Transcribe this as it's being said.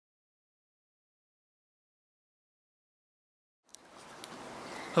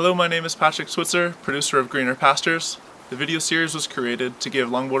Hello, my name is Patrick Switzer, producer of Greener Pastures. The video series was created to give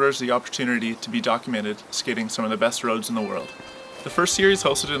longboarders the opportunity to be documented skating some of the best roads in the world. The first series,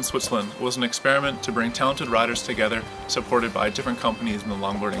 hosted in Switzerland, was an experiment to bring talented riders together, supported by different companies in the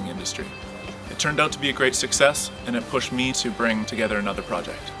longboarding industry. It turned out to be a great success, and it pushed me to bring together another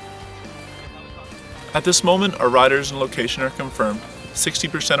project. At this moment, our riders and location are confirmed.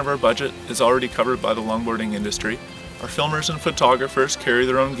 60% of our budget is already covered by the longboarding industry. Our filmers and photographers carry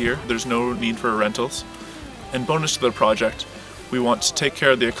their own gear, there's no need for rentals. And bonus to the project, we want to take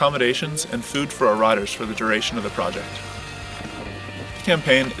care of the accommodations and food for our riders for the duration of the project. The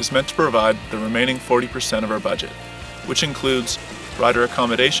campaign is meant to provide the remaining 40% of our budget, which includes rider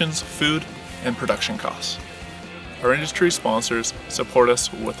accommodations, food, and production costs. Our industry sponsors support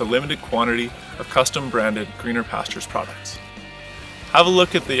us with a limited quantity of custom branded Greener Pastures products. Have a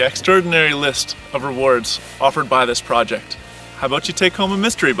look at the extraordinary list of rewards offered by this project. How about you take home a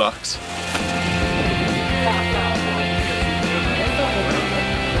mystery box?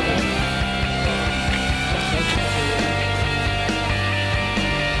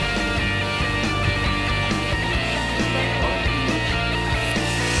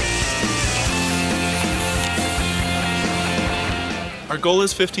 Our goal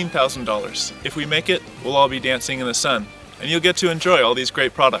is $15,000. If we make it, we'll all be dancing in the sun, and you'll get to enjoy all these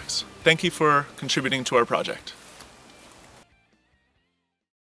great products. Thank you for contributing to our project.